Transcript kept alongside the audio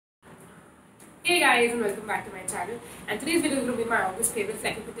Hey guys, and welcome back to my channel. And today's video is going to be my August favorites,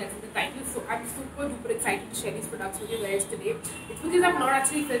 like you could tell from the title. So I'm super duper excited to share these products with you guys today. It's because I've not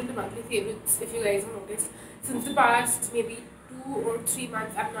actually filmed the monthly favorites, if you guys have noticed, since the past maybe 2 or 3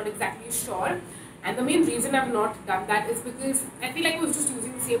 months. I'm not exactly sure. And the main reason I've not done that is because I feel like I was just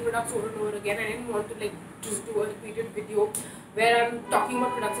using the same products over and over again. I didn't want to just do a repeated video where I'm talking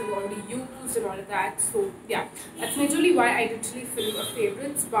about products I've already used and all of that. So yeah, that's majorly why I didn't really film a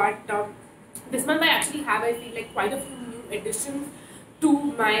favorites. But this month I actually have, I feel like, quite a few new additions to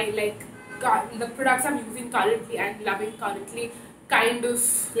my the products I'm using currently and loving currently kind of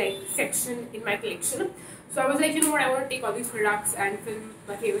section in my collection. So I was like, you know what, I want to take all these products and film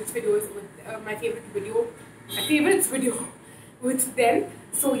my favorites videos with my favorites video with them.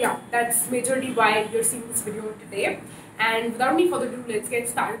 So yeah, that's majorly why you're seeing this video today. And without any further ado, let's get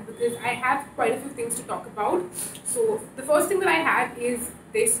started because I have quite a few things to talk about. So the first thing that I have is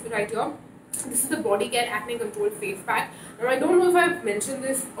this right here. This is the Body Care Acne Control Face Pack. Now I don't know if I've mentioned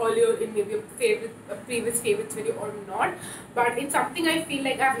this earlier in maybe a previous favorites video or not, but it's something I feel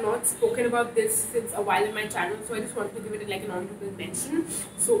like I've not spoken about this since a while in my channel, so I just wanted to give it like an honorable mention.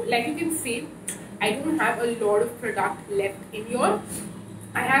 So like you can see, I don't have a lot of product left in here.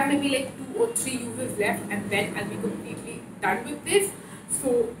 I have maybe like 2 or 3 uses left and then I'll be completely done with this.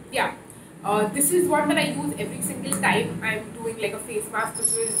 So yeah, this is one that I use every single time I'm doing like a face mask,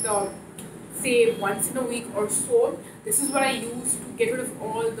 which is say once in a week or so. This is what I use to get rid of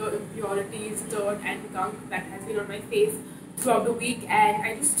all the impurities, dirt and gunk that has been on my face throughout the week.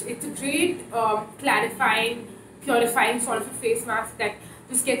 And it's a great clarifying, purifying sort of a face mask that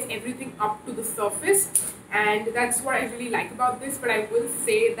just gets everything up to the surface, and that's what I really like about this. But I will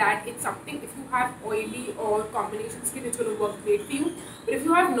say that it's something, if you have oily or combination skin, it's going to work great for you. But if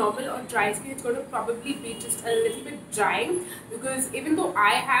you have normal or dry skin, it's going to probably be just a little bit drying, because even though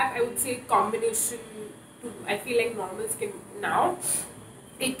I have, I would say, combination to, I feel like, normal skin now,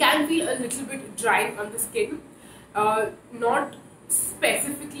 it can feel a little bit drying on the skin. Not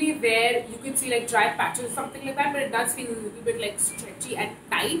specifically where you can see like dry patches or something like that, but it does feel a little bit like stretchy and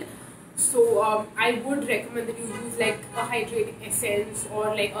tight. So I would recommend that you use like a hydrating essence or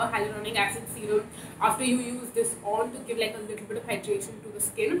like a hyaluronic acid serum after you use this on, to give like a little bit of hydration to the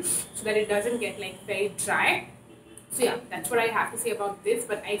skin so that it doesn't get like very dry. So yeah, that's what I have to say about this.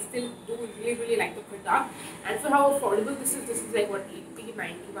 But I still do really like the product, and for how affordable this is like what, 80,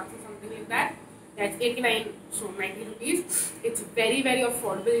 90 bucks or something like that. That's 89, so 90 rupees. It's very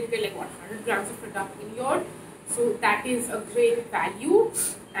affordable. You get like what, 100 grams of product in your, so that is a great value,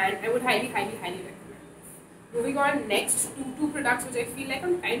 and I would highly recommend this. Moving on next to two products which I feel like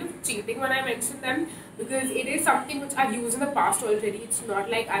I'm kind of cheating when I mention them, because it is something which I've used in the past already. It's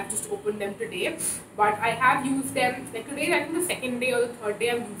not like I've just opened them today, but I have used them. Like today, I think the second day or the third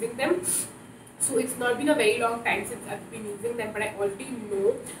day I'm using them. So it's not been a very long time since I've been using them, but I already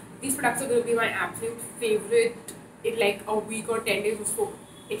know these products are going to be my absolute favorite in like a week or 10 days or so,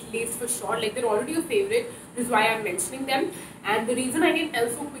 at least for sure. Like, they're already a favorite, this is why I'm mentioning them. And the reason I can tell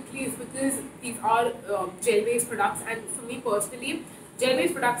so quickly is because these are gel-based products, and for me personally,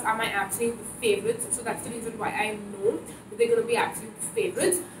 gel-based products are my absolute favorites. So that's the reason why I know that they're going to be absolute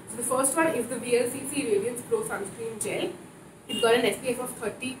favorites. So the first one is the VLCC Radiance Pro Sunscreen Gel. It's got an SPF of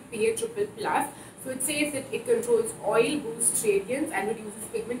 30 PA+++. So it says that it controls oil, boosts radiance and reduces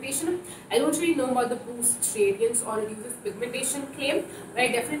pigmentation. I don't really know about the boost radiance or reduces pigmentation claim, but I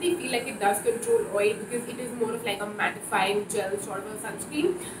definitely feel like it does control oil, because it is more of like a mattifying gel sort of a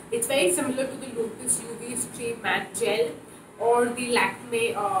sunscreen. It's very similar to the Lotus UV Stream Matte Gel or the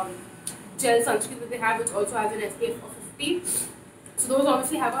Acne gel sunscreen that they have, which also has an SPF of 50. So those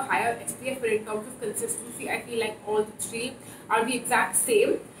obviously have a higher SPF, but in terms of consistency, I feel like all the three are the exact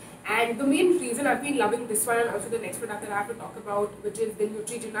same. And the main reason I've been loving this one, and also the next product that I have to talk about, which is the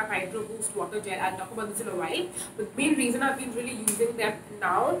Neutrogena Hydro Boost Water Gel. I'll talk about this in a while. But the main reason I've been really using them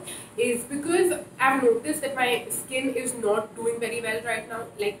now is because I've noticed that my skin is not doing very well right now.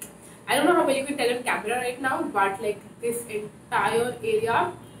 Like, I don't know how well you can tell on camera right now, but like this entire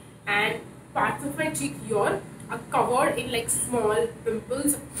area and parts of my cheek here are covered in like small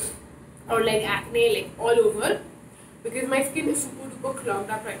pimples or like acne, like all over, because my skin is super duper clogged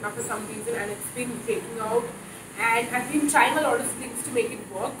up right now for some reason, and it's been breaking out. And I've been trying a lot of things to make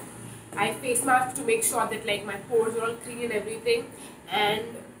it work. I face mask to make sure that like my pores are all clean and everything, and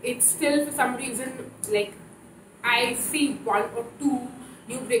it's still, for some reason, like I see 1 or 2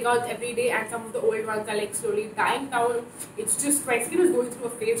 new breakouts every day, and some of the old ones are like slowly dying down. It's just, my skin is going through a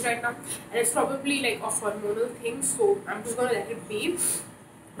phase right now, and it's probably like a hormonal thing, so I'm just gonna let it be.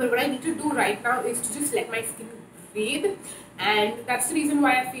 But what I need to do right now is to just let my skin breathe and that's the reason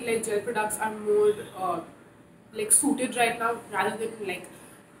why I feel like gel products are more like suited right now rather than like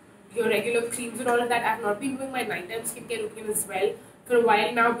your regular creams and all of that. I've not been doing my nighttime skincare routine as well for a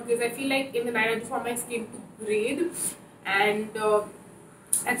while now because I feel like in the night I just want my skin to breathe, and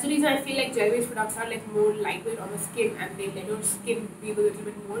that's the reason I feel like gel-based products are like more lightweight on the skin and they let your skin breathe a little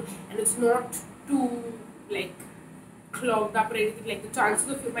bit more, and it's not too like clogged up or anything. Like the chances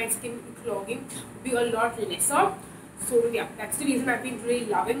of my skin clogging would be a lot lesser. So yeah, that's the reason I've been really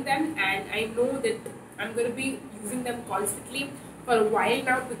loving them, and I know that I'm going to be using them constantly for a while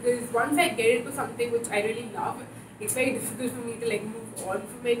now, because once I get into something which I really love, it's very difficult for me to like move on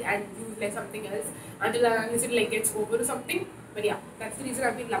from it and use like something else unless it like gets over or something. But yeah, that's the reason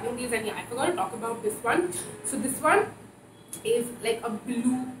I've been loving these. And yeah, I forgot to talk about this one. So this one is like a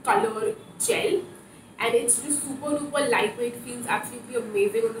blue color gel, and it's just super duper lightweight, feels absolutely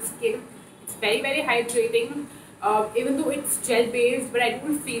amazing on the skin. It's very hydrating, even though it's gel based, but I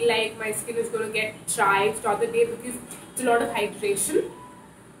don't feel like my skin is going to get dry throughout the day because it's a lot of hydration,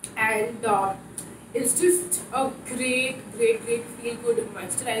 and it's just a great feel good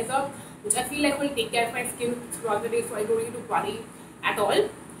moisturizer which I feel like will take care of my skin throughout the day, so I don't need to worry at all.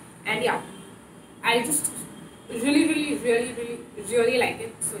 And yeah, I just really like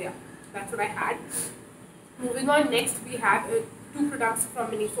it. So yeah, that's what I had. Moving on, next we have two products from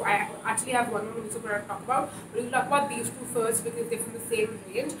Miniso. I actually have one more Miniso product to talk about, but we'll talk about these two first because they're from the same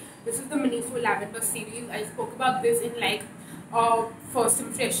range. This is the Miniso Lavender series. I spoke about this in like first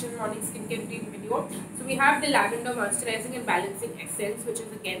impression morning skincare routine video. So we have the Lavender Moisturizing and Balancing Essence, which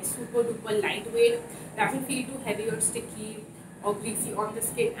is again super duper lightweight, doesn't feel too heavy or sticky or greasy on the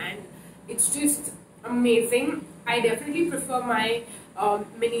skin, and it's just amazing. I definitely prefer my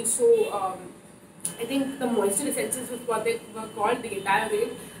Miniso I think the moisture essences was what they were called, the entire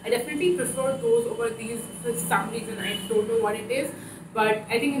range. I definitely prefer those over these for some reason. I don't know what it is, but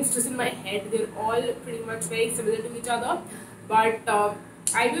I think it's just in my head. They're all pretty much very similar to each other, but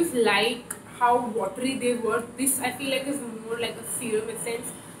I just like how watery they were. This I feel like is more like a serum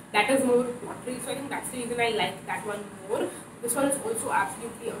essence that is more watery, so I think that's the reason I like that one more. This one is also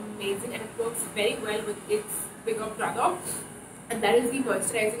absolutely amazing, and it works very well with its bigger brother, and that is the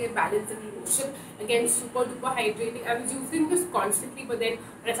Moisturizing and Balancing Lotion. Again, super duper hydrating. I was using this constantly, but then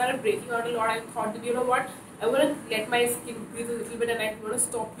when I started breaking out a lot, I thought that, you know what, I want to let my skin breathe a little bit, and I want to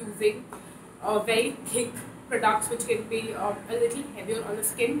stop using very thick products which can be a little heavier on the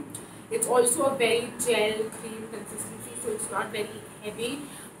skin. It's also a very gel cream consistency, so it's not very heavy,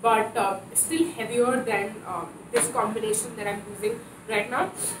 but still heavier than this combination that I'm using right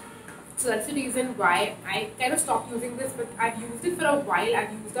now. So that's the reason why I kind of stopped using this, but I've used it for a while.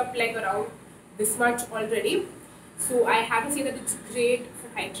 I've used up like around this much already. So I have to say that it's great for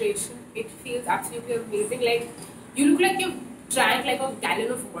hydration. It feels absolutely amazing. Like, you look like you've drank like a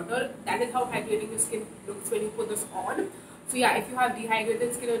gallon of water. That is how hydrating your skin looks when you put this on. So yeah, if you have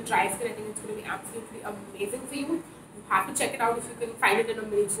dehydrated skin or dry skin, I think it's going to be absolutely amazing for you. You have to check it out if you can find it in a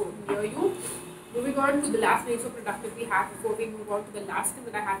Miniso near you. Moving on to the last Miniso product that we have before we move on to the last thing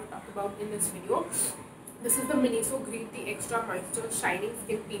that I have to talk about in this video. This is the Miniso Green Tea Extra Moisture Shining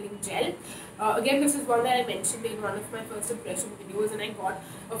Skin Peeling Gel. Again, this is one that I mentioned in one of my first impression videos, and I got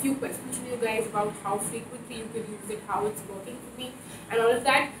a few questions from you guys about how frequently you could use it, how it's working for me, and all of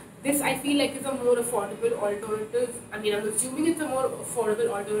that. This I feel like is a more affordable alternative. I mean, I'm assuming it's a more affordable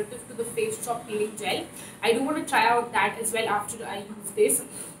alternative to the Face Shop Peeling Gel. I do want to try out that as well after I use this,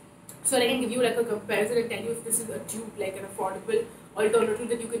 so I can give you like a comparison and tell you if this is a dupe, like an affordable alternative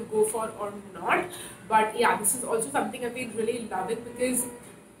that you can go for or not. But yeah, this is also something I've been really loving because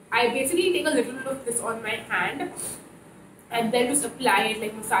I basically take a little bit of this on my hand and then just apply it,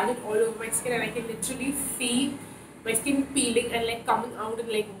 like massage it all over my skin, and I can literally see my skin peeling and like coming out in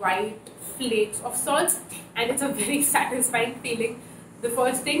like white flakes of sorts, and it's a very satisfying feeling, the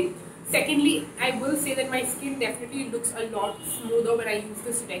first thing. Secondly, I will say that my skin definitely looks a lot smoother when I use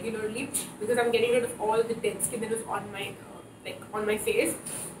this regularly because I'm getting rid of all the dead skin that is on my on my face.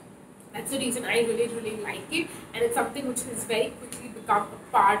 That's the reason I really like it, and it's something which has very quickly become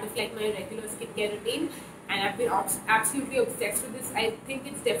a part of like my regular skincare routine, and I've been absolutely obsessed with this. I think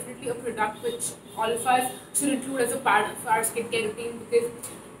it's definitely a product which all of us should include as a part of our skincare routine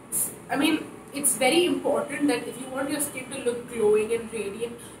because, I mean, it's very important that if you want your skin to look glowing and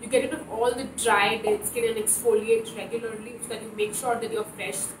radiant, you get rid of all the dry, dead skin and exfoliate regularly so that you make sure that your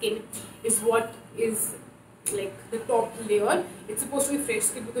fresh skin is what is like the top layer. It's supposed to be fresh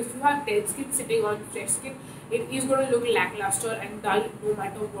skin, because if you have dead skin sitting on fresh skin, it is going to look lackluster and dull no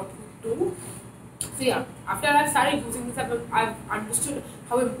matter what you do. So yeah, after I've started using this, I've understood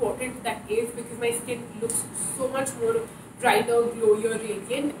how important that is because my skin looks so much more brighter, glowier,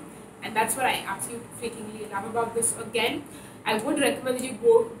 radiant, and that's what I absolutely freakingly love about this. Again, I would recommend that you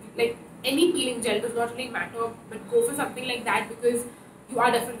go like any peeling gel, does not really matter, but go for something like that because you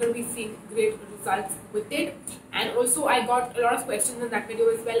are definitely going to be seeing great results with it. And also I got a lot of questions in that video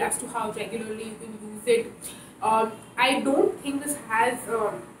as well as to how regularly you can use it. I don't think this has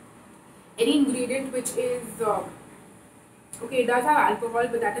any ingredient which is okay, it does have alcohol,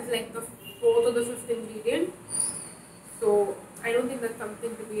 but that is like the fourth or the fifth ingredient, so I don't think that's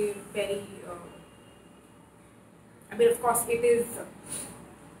something to be very I mean, of course it is,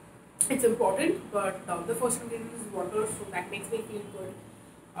 it's important, but the first ingredient is water, so that makes me feel good.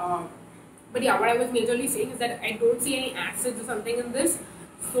 But yeah, what I was majorly saying is that I don't see any acids or something in this,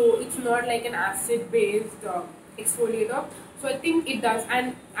 so it's not like an acid based exfoliator, so I think it does.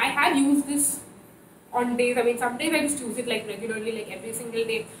 And I have used this on days, I mean some days I just use it like regularly, like every single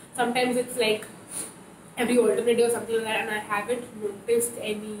day. Sometimes it's like every alternate day or something like that, and I haven't noticed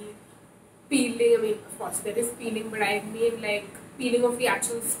any peeling. I mean, of course there is peeling, but I mean like peeling of the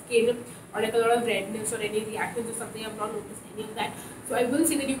actual skin or like a lot of redness or any reactions or something. I've not noticed any of that, so I will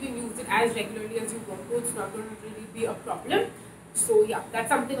say that you can use it as regularly as you want to. It's not going to really be a problem. So yeah, that's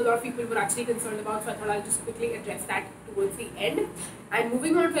something a lot of people were actually concerned about, so I thought I'll just quickly address that towards the end. And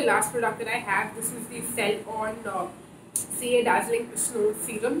moving on to the last product that I have, this is the Cell on CA Dazzling Snow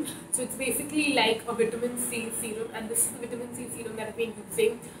Serum. So it's basically like a vitamin C serum, and this is the vitamin C serum that I've been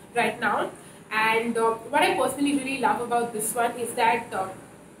using right now. And what I personally really love about this one is that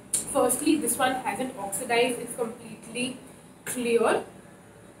firstly, this one hasn't oxidized, it's completely clear. I'll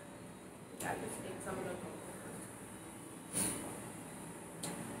just take some of the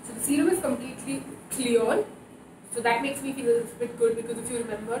So the serum is completely clear, so that makes me feel a little bit good, because if you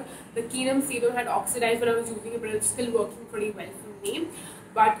remember, the Serum serum had oxidized when I was using it, but it's still working pretty well for me.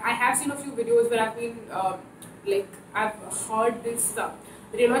 But I have seen a few videos where I've been like, I've heard this that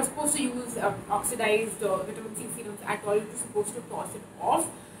you're not supposed to use oxidized vitamin C serums at all. You're supposed to toss it off.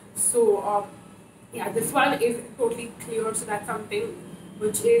 So yeah, this one is totally clear, so that's something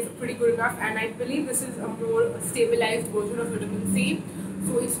which is pretty good enough. And I believe this is a more stabilized version of vitamin C,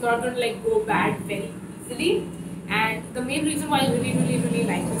 so it's not going to like go bad very easily. And the main reason why I really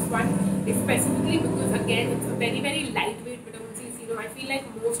like this one is specifically because again, it's a very lightweight vitamin C serum. I feel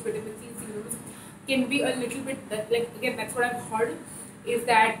like most vitamin C serums can be a little bit like, again, that's what I've heard, is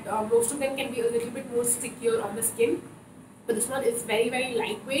that most of them can be a little bit more stickier on the skin, but this one is very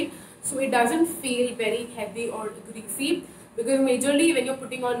lightweight, so it doesn't feel very heavy or greasy. Because majorly when you're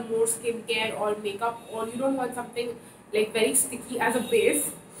putting on more skincare or makeup, or you don't want something like very sticky as a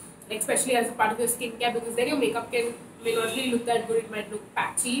base, especially as a part of your skincare, because then your makeup may not really look that good, it might look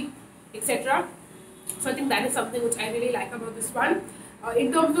patchy, etc. So I think that is something which I really like about this one.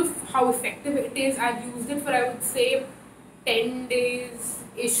 In terms of how effective it is, I've used it for, I would say, 10 days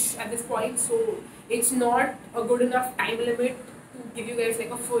ish at this point, so it's not a good enough time limit to give you guys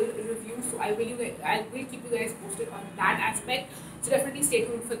like a full review. So I will keep you guys posted on that aspect, so definitely stay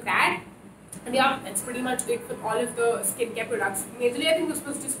tuned for that. And yeah, that's pretty much it for all of the skincare products. Majorly I think this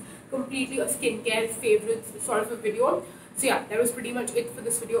was just completely a skincare favorites sort of a video. So yeah, that was pretty much it for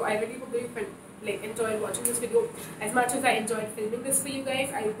this video. I really hope that you enjoyed watching this video as much as I enjoyed filming this for you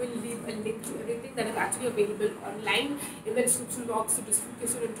guys. I will leave a link to everything that is actually available online in the description box, so just in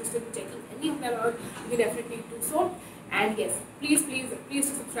case you're interested in checking any of them out, you can definitely do so. And yes, please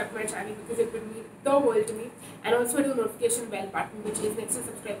subscribe to my channel, because it would mean the world to me. And also hit the notification bell button, which is next to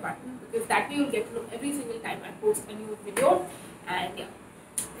subscribe button, because that way you'll get to know every single time I post a new video. And yeah,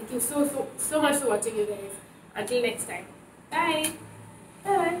 thank you so much for watching, you guys. Until next time,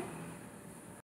 bye.